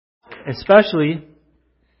Especially,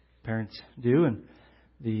 parents do, and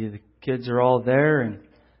the kids are all there, and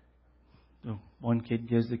one kid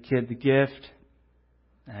gives the kid the gift,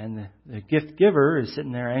 and the gift giver is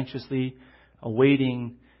sitting there anxiously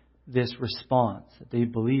awaiting this response that they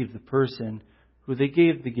believe the person who they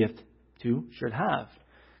gave the gift to should have.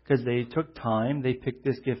 Because they took time, they picked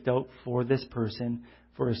this gift out for this person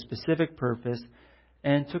for a specific purpose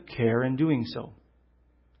and took care in doing so.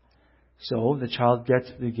 So the child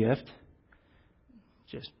gets the gift,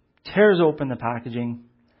 just tears open the packaging,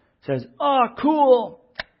 says, "Oh, cool!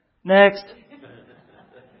 Next!"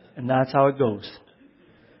 And that's how it goes.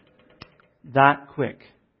 That quick.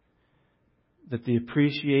 That the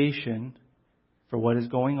appreciation for what is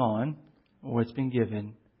going on, or what's been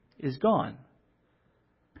given, is gone.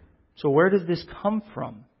 So where does this come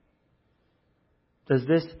from? Does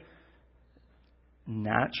this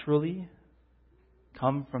naturally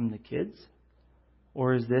come from the kids?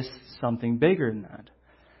 Or is this something bigger than that?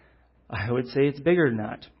 I would say it's bigger than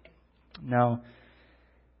that. Now,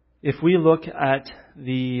 if we look at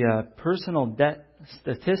the personal debt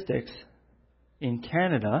statistics in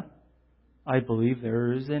Canada, I believe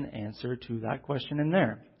there is an answer to that question in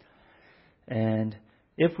there. And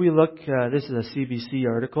if we look, this is a CBC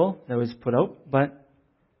article that was put out, but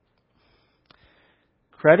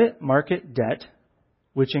credit market debt,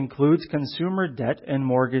 which includes consumer debt and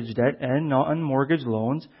mortgage debt and non-mortgage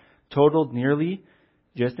loans, totaled nearly,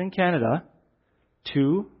 just in Canada,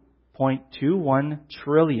 $2.21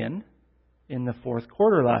 trillion in the fourth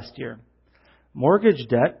quarter last year. Mortgage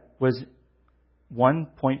debt was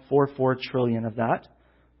 $1.44 trillion of that,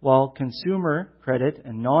 while consumer credit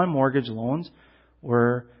and non-mortgage loans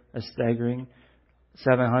were a staggering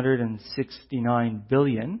 $769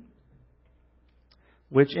 billion,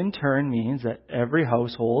 which in turn means that every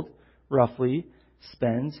household roughly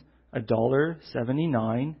spends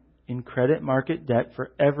 $1.79 in credit market debt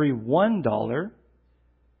for every $1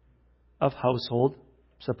 of household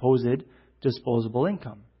supposed disposable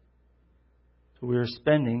income. So we are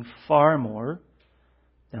spending far more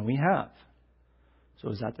than we have. So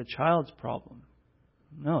is that the child's problem?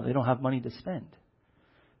 No, they don't have money to spend.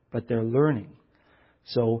 But they're learning.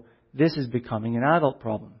 So this is becoming an adult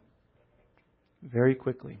problem very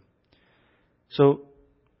quickly. So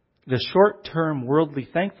the short-term worldly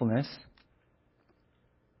thankfulness,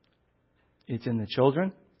 it's in the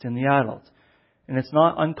children, it's in the adults. And it's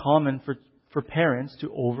not uncommon for parents to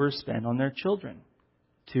overspend on their children,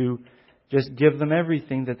 to just give them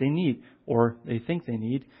everything that they need or they think they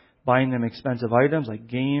need, buying them expensive items like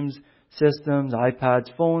games, systems, iPads,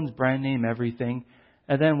 phones, brand name, everything.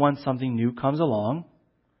 And then once something new comes along,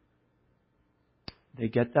 they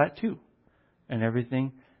get that too. And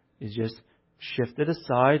everything is just shifted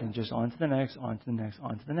aside and just on to the next, on to the next,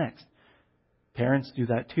 on to the next. Parents do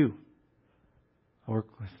that too. I work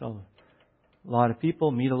with a lot of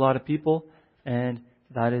people, meet a lot of people, and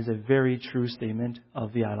that is a very true statement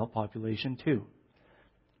of the adult population too.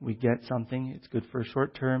 We get something, it's good for a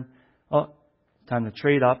short term. Oh, time to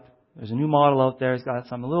trade up. There's a new model out there, it's got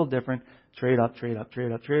something a little different. Trade up, trade up,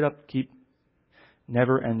 trade up, trade up. Keep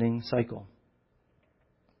never-ending cycle.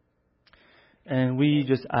 And we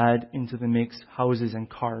just add into the mix houses and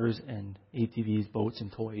cars and ATVs, boats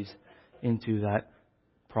and toys into that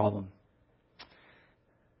problem.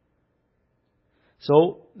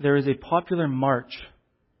 So there is a popular march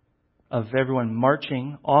of everyone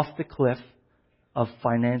marching off the cliff of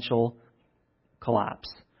financial collapse,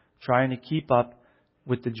 trying to keep up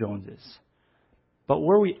with the Joneses. But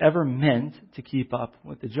were we ever meant to keep up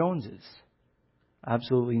with the Joneses?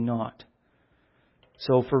 Absolutely not.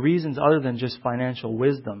 So for reasons other than just financial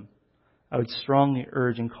wisdom, I would strongly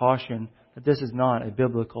urge and caution that this is not a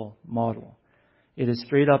biblical model. It is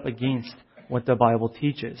straight up against what the Bible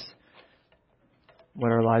teaches,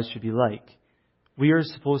 what our lives should be like. We are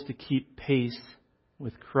supposed to keep pace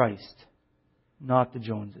with Christ, not the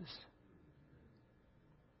Joneses.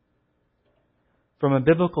 From a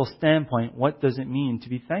biblical standpoint, what does it mean to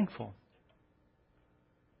be thankful?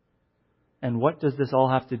 And what does this all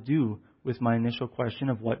have to do with my initial question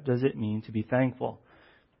of what does it mean to be thankful?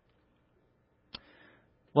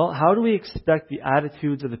 Well, how do we expect the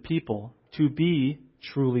attitudes of the people to be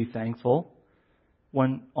truly thankful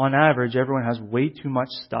when, on average, everyone has way too much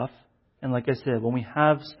stuff? And like I said, when we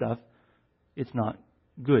have stuff, it's not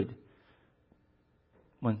good.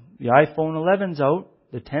 When the iPhone 11's out,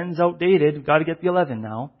 the 10's outdated, we've got to get the 11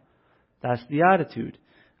 now. That's the attitude,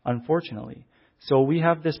 unfortunately. So we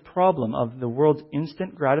have this problem of the world's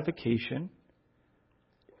instant gratification,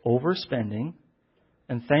 overspending,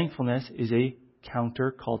 and thankfulness is a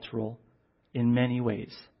countercultural in many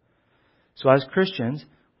ways. So as Christians,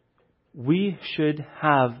 we should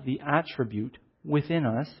have the attribute within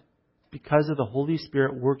us, because of the Holy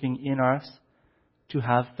Spirit working in us, to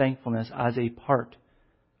have thankfulness as a part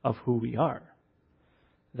of who we are.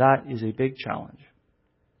 That is a big challenge.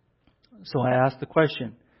 So I ask the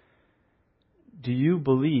question, do you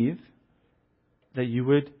believe that you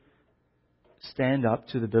would stand up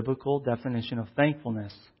to the biblical definition of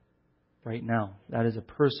thankfulness right now? That is a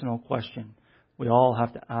personal question we all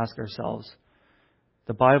have to ask ourselves.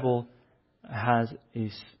 The Bible has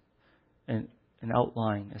an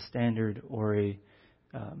outline, a standard, or a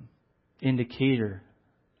indicator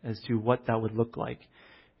as to what that would look like.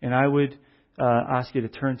 And I would ask you to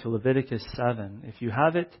turn to Leviticus 7. If you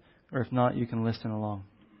have it, or if not, you can listen along.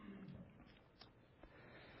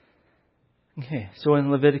 Okay, so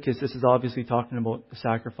in Leviticus, this is obviously talking about the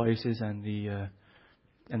sacrifices and the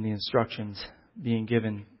instructions being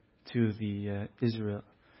given to the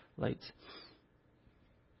Israelites.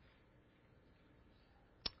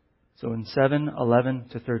 So in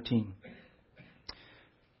 7:11-13.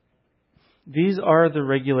 These are the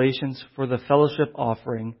regulations for the fellowship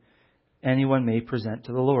offering anyone may present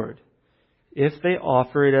to the Lord. If they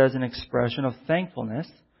offer it as an expression of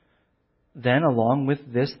thankfulness, then along with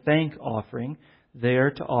this thank offering, they are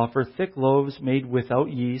to offer thick loaves made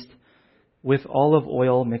without yeast, with olive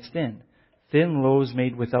oil mixed in, thin loaves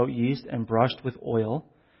made without yeast and brushed with oil,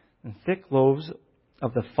 and thick loaves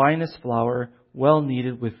of the finest flour, well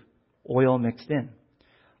kneaded with oil mixed in.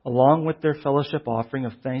 Along with their fellowship offering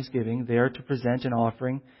of thanksgiving, they are to present an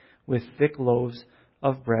offering with thick loaves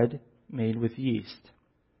of bread made with yeast.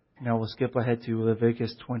 Now we'll skip ahead to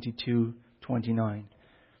Leviticus 22:29.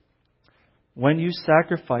 When you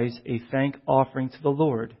sacrifice a thank offering to the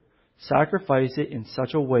Lord, sacrifice it in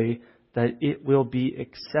such a way that it will be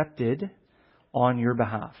accepted on your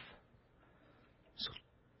behalf.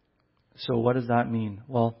 So what does that mean?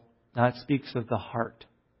 Well, that speaks of the heart.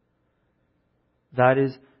 That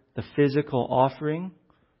is the physical offering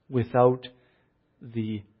without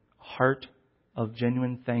the heart of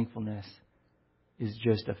genuine thankfulness is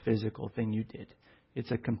just a physical thing you did.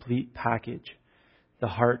 It's a complete package. The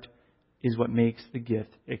heart is what makes the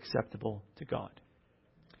gift acceptable to God.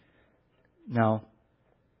 Now,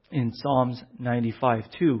 in Psalms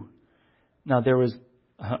 95:2, now there was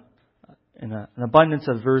an abundance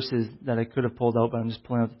of verses that I could have pulled out, but I'm just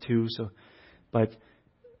pulling out the two. But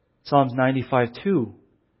Psalms 95:2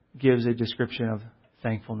 gives a description of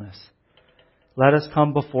thankfulness. Let us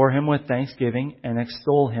come before Him with thanksgiving and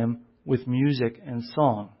extol Him with music and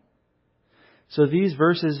song. So these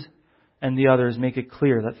verses and the others make it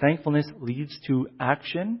clear that thankfulness leads to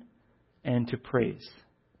action and to praise.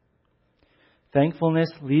 Thankfulness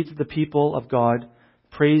leads the people of God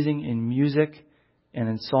praising in music and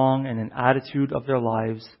in song and in attitude of their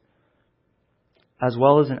lives, as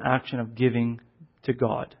well as an action of giving to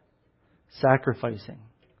God, sacrificing.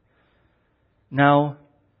 Now,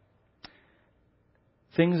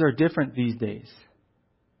 things are different these days.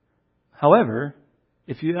 However,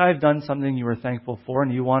 if I've done something you were thankful for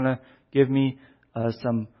and you want to give me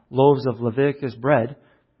some loaves of Leviticus bread,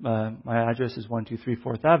 my address is 123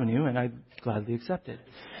 4th Avenue, and I'd gladly accept it.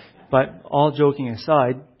 But all joking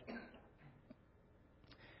aside,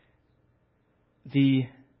 the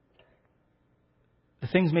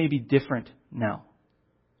things may be different now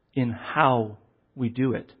in how we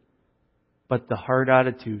do it, but the heart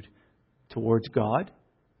attitude towards God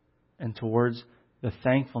and towards the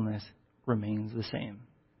thankfulness remains the same.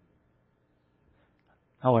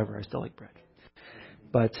 However, I still like bread.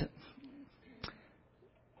 But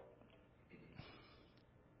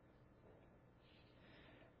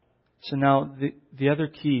so now the other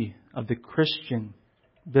key of the Christian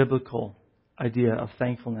biblical idea of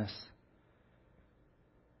thankfulness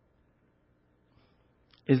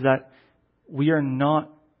is that we are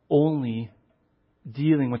not only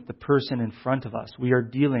dealing with the person in front of us, we are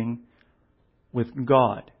dealing with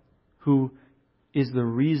God, who is the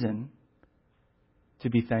reason to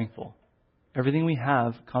be thankful. Everything we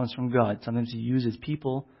have comes from God. Sometimes He uses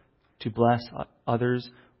people to bless others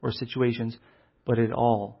or situations, but it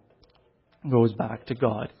all goes back to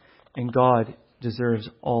God. And God deserves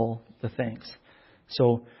all the thanks.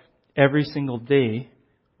 So every single day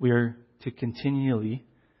we are to continually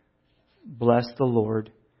bless the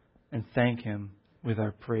Lord and thank Him with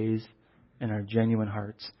our praise and our genuine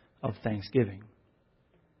hearts of thanksgiving.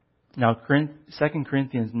 Now, 2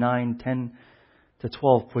 Corinthians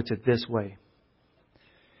 9:10-12 puts it this way.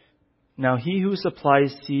 Now He who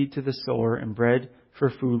supplies seed to the sower and bread for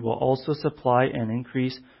food will also supply and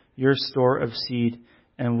increase your store of seed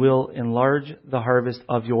and will enlarge the harvest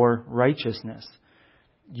of your righteousness.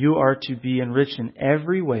 You are to be enriched in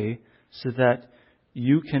every way so that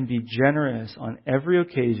you can be generous on every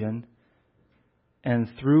occasion, and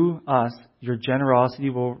through us, your generosity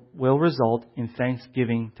will result in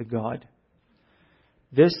thanksgiving to God.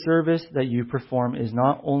 This service that you perform is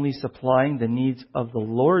not only supplying the needs of the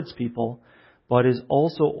Lord's people, but is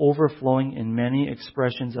also overflowing in many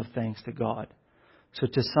expressions of thanks to God. So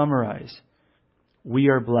to summarize, we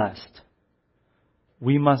are blessed.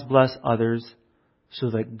 We must bless others so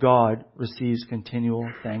that God receives continual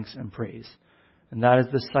thanks and praise. And that is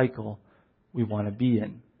the cycle we want to be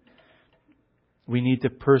in. We need to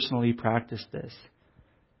personally practice this.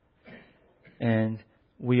 And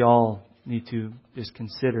we all need to just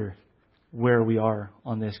consider where we are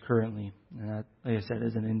on this currently. And that, like I said,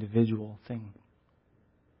 is an individual thing.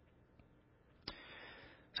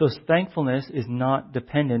 So thankfulness is not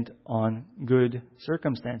dependent on good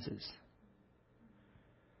circumstances.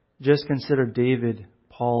 Just consider David,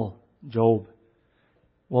 Paul, Job.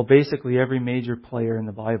 Well, basically every major player in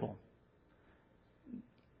the Bible.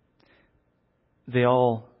 They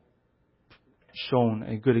all shown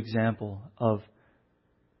a good example of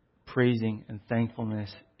praising and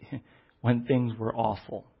thankfulness when things were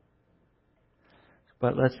awful.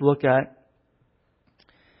 But let's look at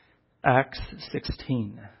Acts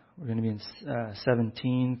 16. We're going to be in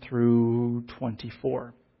 17 through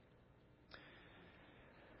 24.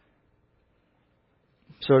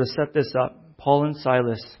 So to set this up, Paul and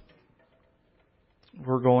Silas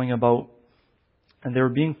were going about, and they were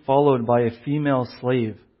being followed by a female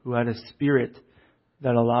slave who had a spirit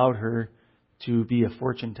that allowed her to be a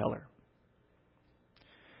fortune teller.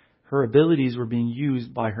 Her abilities were being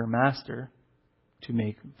used by her master to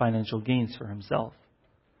make financial gains for himself.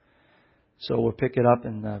 So we'll pick it up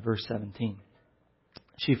in verse 17.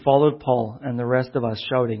 She followed Paul and the rest of us,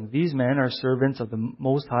 shouting, "These men are servants of the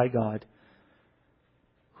Most High God,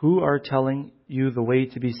 who are telling you the way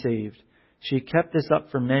to be saved." She kept this up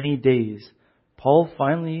for many days.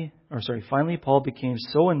 Finally, Paul became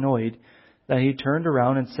so annoyed that he turned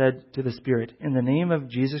around and said to the spirit, "In the name of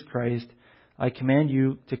Jesus Christ, I command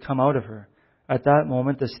you to come out of her." At that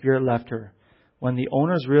moment, the spirit left her. When the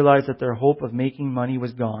owners realized that their hope of making money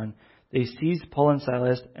was gone, they seized Paul and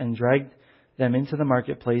Silas and dragged them into the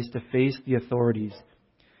marketplace to face the authorities.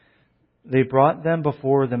 They brought them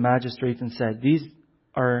before the magistrates and said, These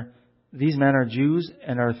men are Jews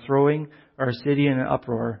and are throwing our city in an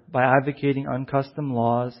uproar by advocating customs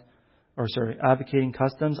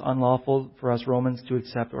unlawful for us Romans to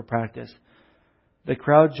accept or practice. The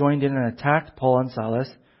crowd joined in and attacked Paul and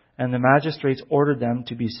Silas, and the magistrates ordered them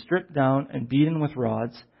to be stripped down and beaten with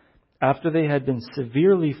rods. After they had been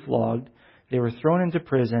severely flogged, they were thrown into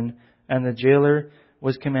prison, and the jailer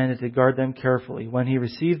was commanded to guard them carefully. When he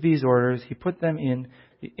received these orders, he put them in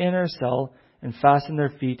the inner cell and fastened their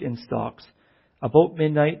feet in stocks. About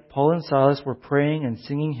midnight, Paul and Silas were praying and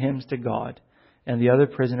singing hymns to God, and the other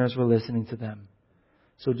prisoners were listening to them.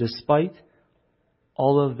 So despite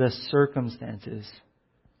all of the circumstances,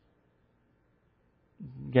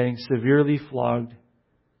 getting severely flogged,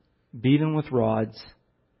 beaten with rods,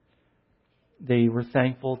 they were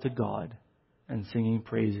thankful to God and singing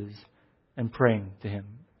praises and praying to Him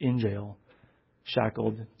in jail,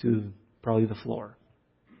 shackled to probably the floor.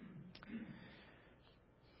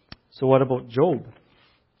 So what about Job?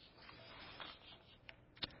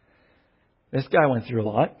 This guy went through a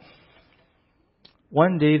lot.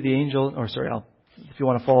 One day the angel, if you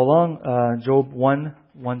want to follow along, Job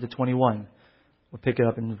 1:1-21. We'll pick it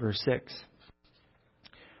up in verse 6.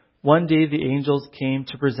 One day the angels came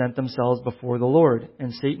to present themselves before the Lord,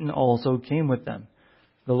 and Satan also came with them.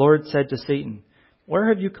 The Lord said to Satan, "Where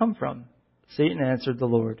have you come from?" Satan answered the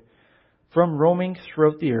Lord, "From roaming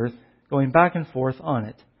throughout the earth, going back and forth on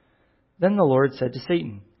it." Then the Lord said to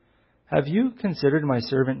Satan, "Have you considered my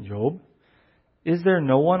servant Job? Is there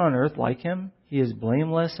no one on earth like him? He is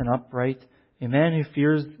blameless and upright, a man who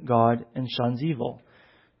fears God and shuns evil.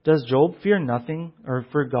 Does Job fear nothing, or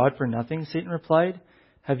fear God for nothing?" Satan replied.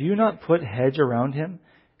 "Have you not put hedge around him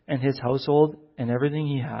and his household and everything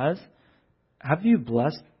he has? Have you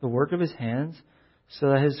blessed the work of his hands so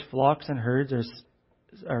that his flocks and herds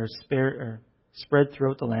are spread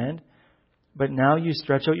throughout the land? But now you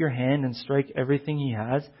stretch out your hand and strike everything he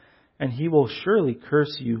has, and he will surely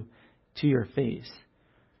curse you to your face."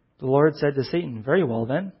 The Lord said to Satan, "Very well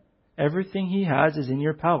then, everything he has is in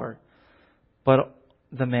your power, but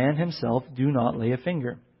the man himself do not lay a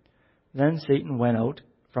finger." Then Satan went out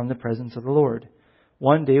from the presence of the Lord.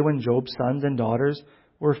 One day when Job's sons and daughters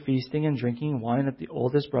were feasting and drinking wine at the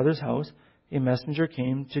oldest brother's house, a messenger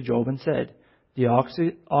came to Job and said, "The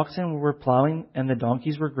oxen were plowing and the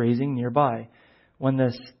donkeys were grazing nearby, when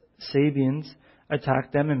the Sabeans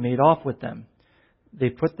attacked them and made off with them. They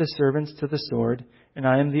put the servants to the sword, and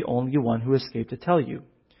I am the only one who escaped to tell you."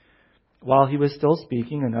 While he was still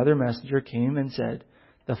speaking, another messenger came and said,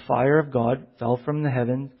 "The fire of God fell from the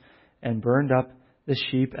heavens and burned up the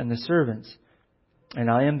sheep and the servants,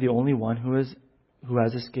 and I am the only one who has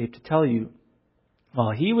escaped to tell you."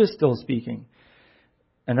 While he was still speaking,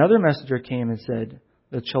 another messenger came and said,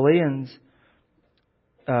 "The Chileans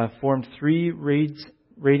formed 3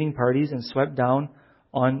 raiding parties and swept down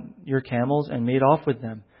on your camels and made off with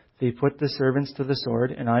them. They put the servants to the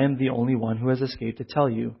sword, and I am the only one who has escaped to tell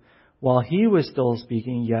you." While he was still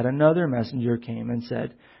speaking, yet another messenger came and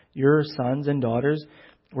said, "Your sons and daughters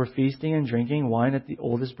were feasting and drinking wine at the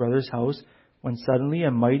oldest brother's house, when suddenly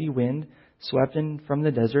a mighty wind swept in from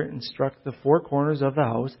the desert and struck the 4 corners of the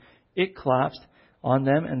house. It collapsed on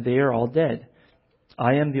them, and they are all dead.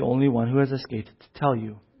 I am the only one who has escaped to tell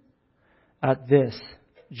you." At this,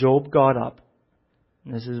 Job got up,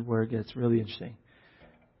 and this is where it gets really interesting,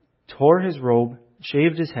 tore his robe,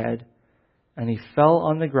 shaved his head, and he fell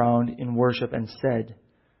on the ground in worship and said,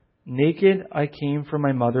 "Naked I came from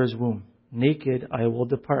my mother's womb. Naked I will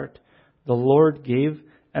depart. The Lord gave,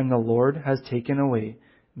 and the Lord has taken away.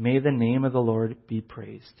 May the name of the Lord be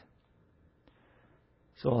praised."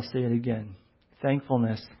 So I'll say it again.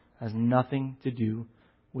 Thankfulness has nothing to do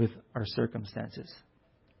with our circumstances.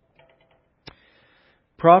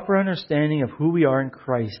 Proper understanding of who we are in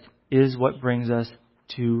Christ is what brings us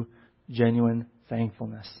to genuine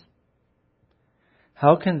thankfulness.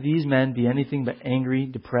 How can these men be anything but angry,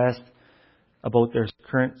 depressed about their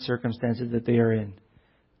current circumstances that they are in?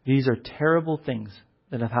 These are terrible things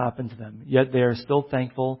that have happened to them, yet they are still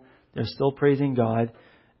thankful, they're still praising God,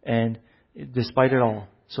 and despite it all.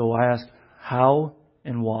 So I ask, how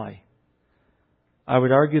and why? I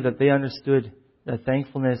would argue that they understood that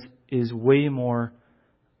thankfulness is way more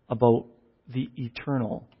about the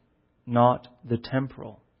eternal, not the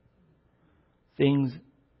temporal. Things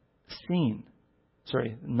seen.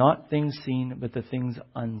 Not things seen, but the things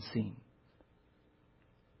unseen.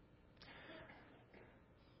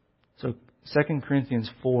 So 2 Corinthians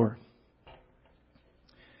 4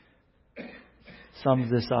 sums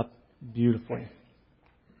this up beautifully.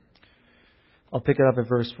 I'll pick it up at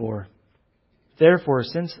verse 4. "Therefore,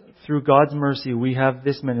 since through God's mercy we have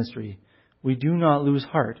this ministry, we do not lose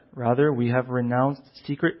heart. Rather, we have renounced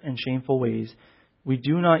secret and shameful ways. We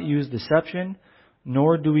do not use deception,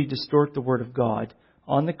 nor do we distort the word of God.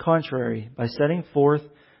 On the contrary, by setting forth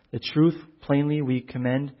the truth plainly, we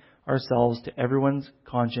commend ourselves to everyone's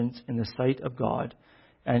conscience in the sight of God.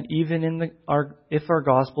 And even if our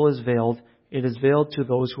gospel is veiled, it is veiled to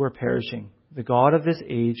those who are perishing. The God of this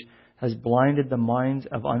age has blinded the minds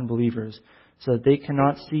of unbelievers, so that they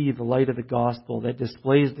cannot see the light of the gospel that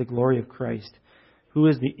displays the glory of Christ, who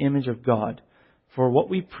is the image of God. For what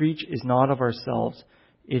we preach is not of ourselves,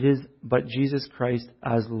 it is but Jesus Christ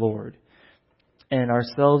as Lord, and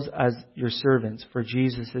ourselves as your servants for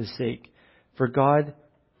Jesus' sake. For God,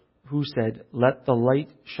 who said, 'Let the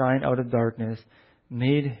light shine out of darkness,'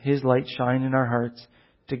 made His light shine in our hearts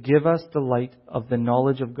to give us the light of the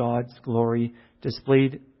knowledge of God's glory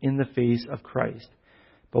displayed in the face of Christ.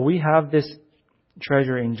 But we have this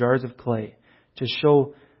treasure in jars of clay to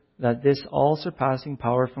show that this all-surpassing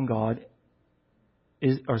power from God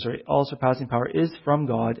all-surpassing power is from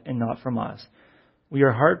God and not from us. We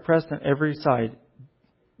are hard-pressed on every side,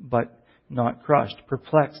 but not crushed,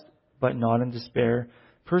 perplexed, but not in despair,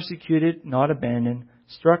 persecuted, not abandoned,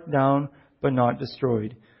 struck down, but not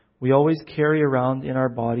destroyed. We always carry around in our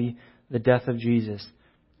body the death of Jesus,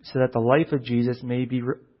 so that the life of Jesus may be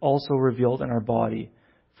also revealed in our body.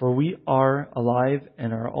 For we are alive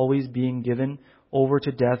and are always being given over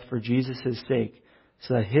to death for Jesus' sake,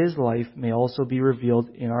 so that His life may also be revealed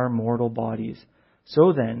in our mortal bodies.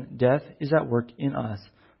 So then, death is at work in us,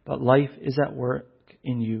 but life is at work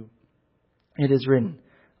in you. It is written,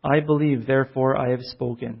 'I believe, therefore I have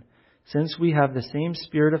spoken.' Since we have the same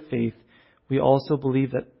spirit of faith, we also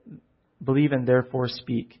believe and therefore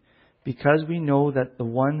speak, because we know that the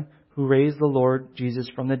one who raised the Lord Jesus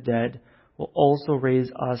from the dead will also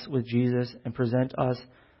raise us with Jesus and present us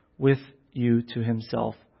with you to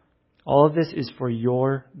Himself. All of this is for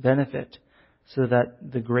your benefit, so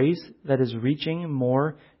that the grace that is reaching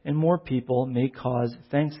more and more people may cause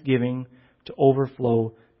thanksgiving to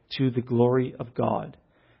overflow to the glory of God.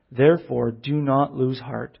 Therefore, do not lose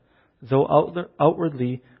heart. Though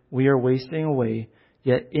outwardly we are wasting away,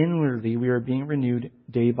 yet inwardly we are being renewed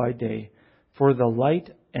day by day. For the light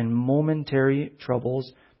and momentary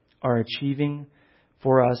troubles are achieving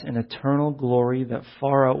for us an eternal glory that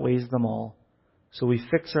far outweighs them all. So we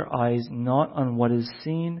fix our eyes not on what is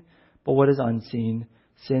seen, but what is unseen,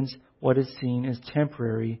 since what is seen is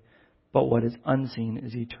temporary, but what is unseen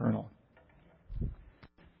is eternal.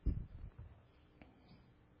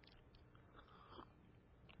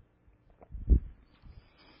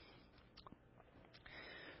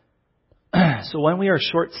 So when we are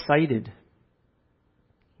short-sighted,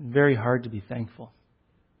 very hard to be thankful.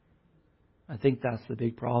 I think that's the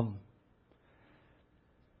big problem.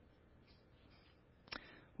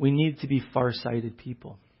 We need to be far-sighted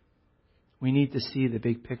people. We need to see the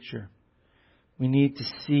big picture. We need to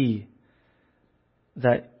see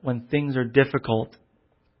that when things are difficult,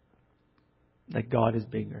 that God is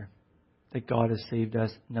bigger, that God has saved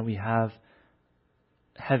us, and that we have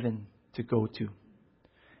heaven to go to,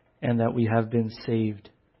 and that we have been saved.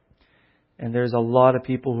 And there's a lot of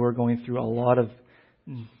people who are going through a lot of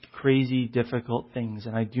crazy, difficult things,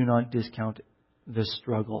 and I do not discount the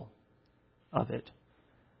struggle of it.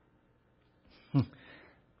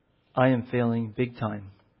 I am failing big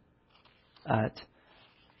time at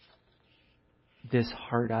this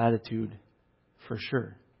hard attitude for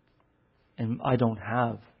sure. And I don't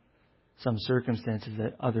have some circumstances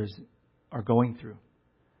that others are going through.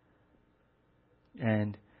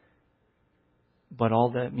 But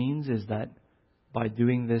all that means is that by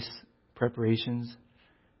doing this preparations,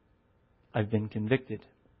 I've been convicted.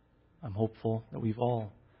 I'm hopeful that we've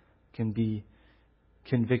all can be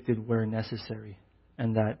convicted where necessary.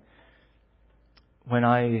 And that when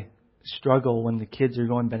I struggle, when the kids are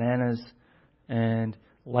going bananas and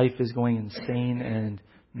life is going insane and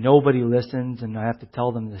nobody listens and I have to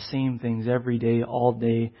tell them the same things every day, all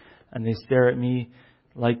day, and they stare at me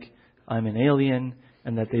like I'm an alien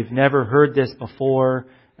and that they've never heard this before,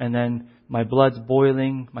 and then my blood's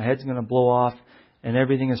boiling, my head's going to blow off, and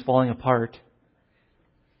everything is falling apart.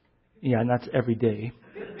 Yeah, and that's every day.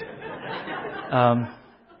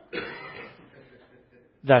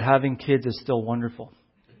 That having kids is still wonderful.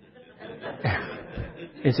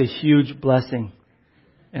 It's a huge blessing,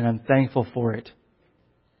 and I'm thankful for it.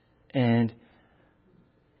 And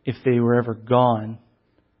if they were ever gone,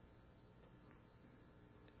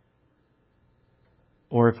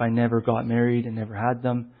 or if I never got married and never had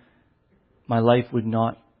them, my life would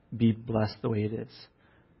not be blessed the way it is.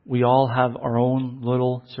 We all have our own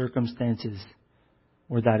little circumstances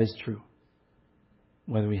where that is true.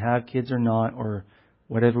 Whether we have kids or not, or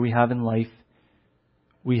whatever we have in life,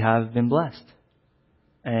 we have been blessed.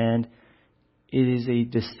 And it is a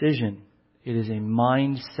decision. It is a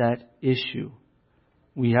mindset issue.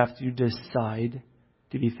 We have to decide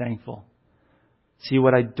to be thankful. See,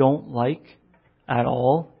 what I don't like at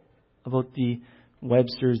all about the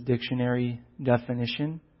Webster's Dictionary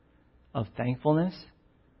definition of thankfulness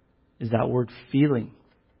is that word feeling.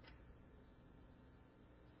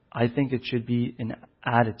 I think it should be an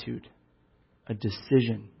attitude, a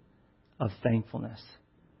decision of thankfulness.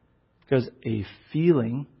 Because a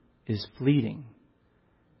feeling is fleeting.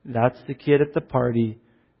 That's the kid at the party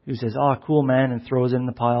who says, "Oh, cool man," and throws it in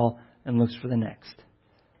the pile and looks for the next.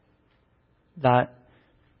 That,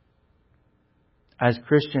 as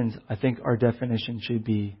Christians, I think our definition should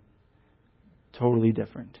be totally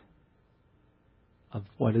different of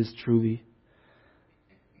what is truly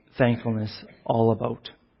thankfulness all about.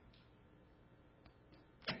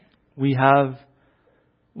 We are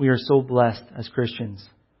so blessed as Christians.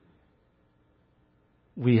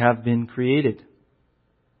 We have been created.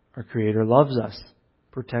 Our Creator loves us,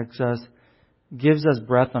 protects us, gives us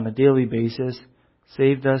breath on a daily basis,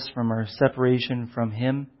 saved us from our separation from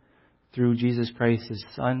Him through Jesus Christ, His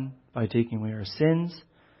Son, by taking away our sins.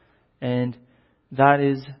 And that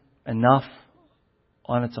is enough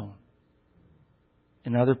on its own.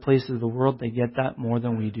 In other places of the world, they get that more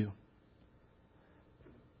than we do.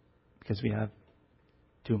 Because we have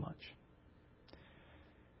too much.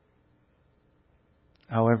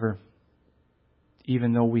 However,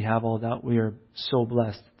 even though we have all that, we are so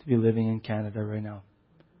blessed to be living in Canada right now.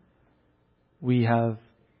 We have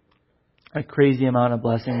a crazy amount of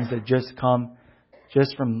blessings that just come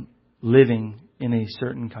just from living in a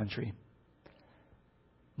certain country.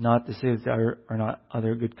 Not to say that there are not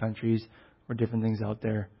other good countries or different things out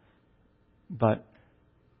there, but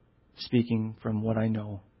speaking from what I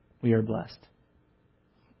know, we are blessed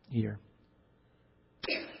here.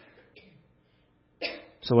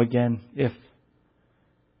 So again,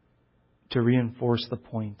 to reinforce the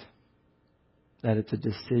point that it's a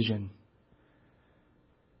decision.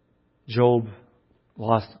 Job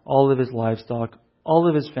lost all of his livestock, all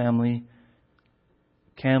of his family,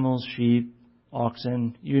 camels, sheep,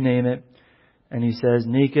 oxen, you name it. And he says,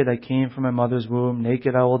 "Naked I came from my mother's womb,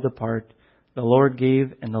 naked I will depart. The Lord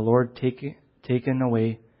gave and the Lord taken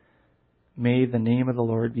away. May the name of the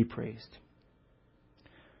Lord be praised.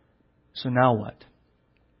 So now what?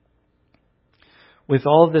 With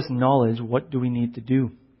all of this knowledge, what do we need to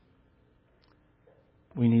do?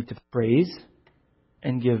 We need to praise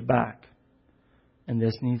and give back. And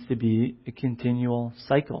this needs to be a continual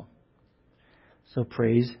cycle. So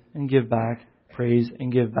praise and give back, praise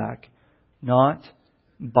and give back. Not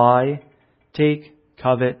buy, take,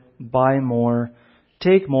 covet, buy more,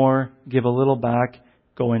 take more, give a little back,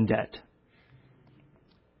 go in debt.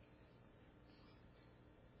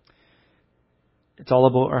 It's all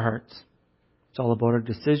about our hearts. It's all about our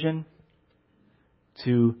decision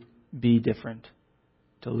to be different,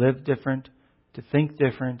 to live different, to think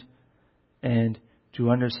different, and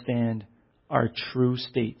to understand our true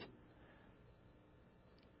state.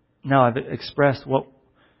 Now, I've expressed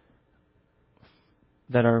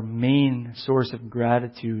that our main source of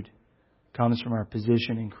gratitude comes from our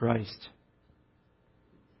position in Christ.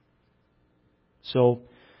 So,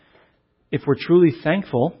 if we're truly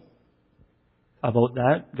thankful about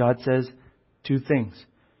that, God says two things.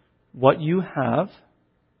 What you have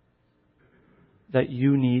that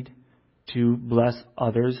you need to bless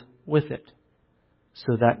others with it,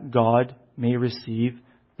 so that God may receive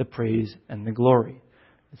the praise and the glory.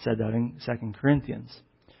 It said that in 2 Corinthians.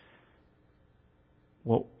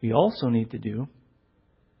 What we also need to do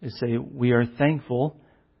is say we are thankful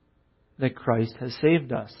that Christ has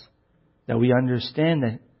saved us, that we understand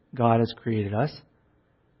that God has created us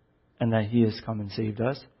and that He has come and saved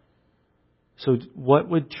us. So what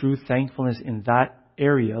would true thankfulness in that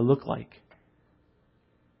area look like?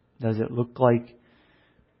 Does it look like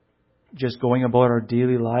just going about our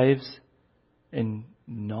daily lives and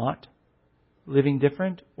not living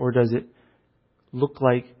different? Or does it look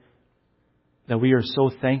like that we are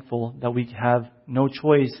so thankful that we have no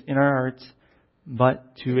choice in our hearts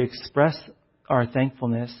but to express our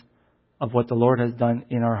thankfulness of what the Lord has done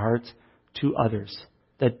in our hearts to others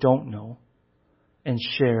that don't know, and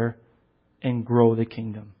share and grow the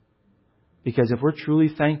kingdom? Because if we're truly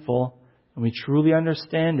thankful and we truly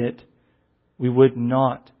understand it, we would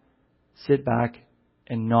not sit back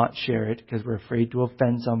and not share it because we're afraid to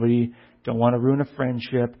offend somebody, don't want to ruin a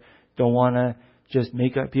friendship, don't want to just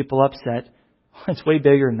make people upset. It's way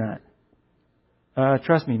bigger than that.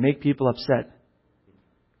 Trust me, make people upset,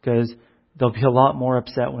 because they'll be a lot more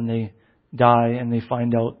upset when they die and they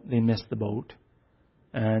find out they missed the boat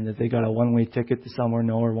and that they got a one-way ticket to somewhere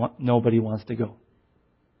nobody wants to go.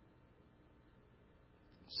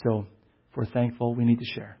 So, if we're thankful, we need to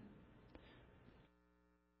share.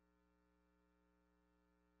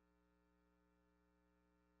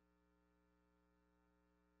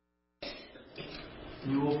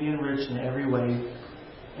 You will be enriched in every way,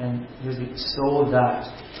 and so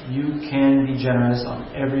that you can be generous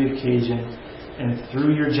on every occasion, and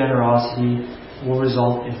through your generosity will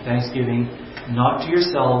result in thanksgiving, not to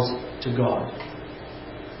yourselves, to God.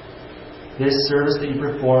 This service that you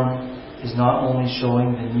perform is not only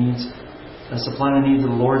showing supplying the needs of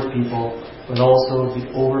the Lord's people, but also the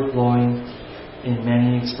overflowing in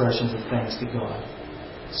many expressions of thanks to God.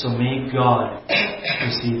 So may God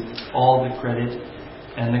receive all the credit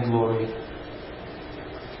and the glory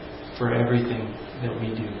for everything that we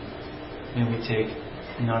do. May we take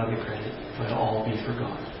none of the credit, but all be for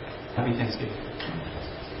God. Happy Thanksgiving.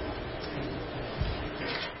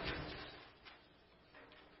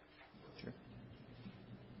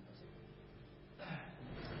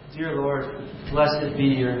 Dear Lord, blessed be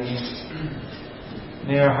your name.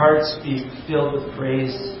 May our hearts be filled with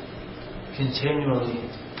praise continually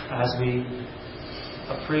as we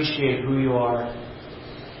appreciate who you are,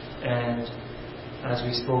 and as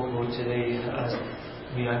we spoke about today, as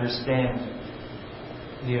we understand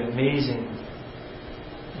the amazing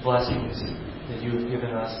blessings that you have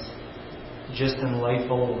given us just in life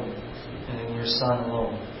alone and in your Son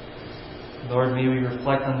alone. Lord, may we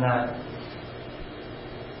reflect on that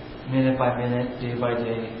minute by minute, day by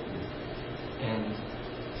day, and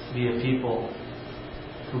be a people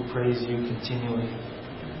who praise you continually.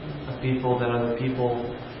 A people that other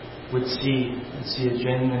people would see a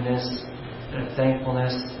genuineness and a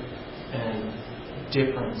thankfulness and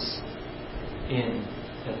difference in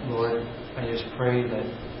that. Lord, I just pray that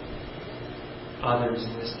others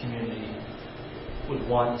in this community would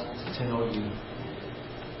want to know you.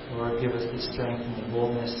 Lord, give us the strength and the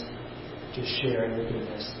boldness to share your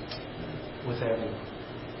goodness with everyone.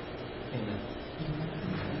 Amen.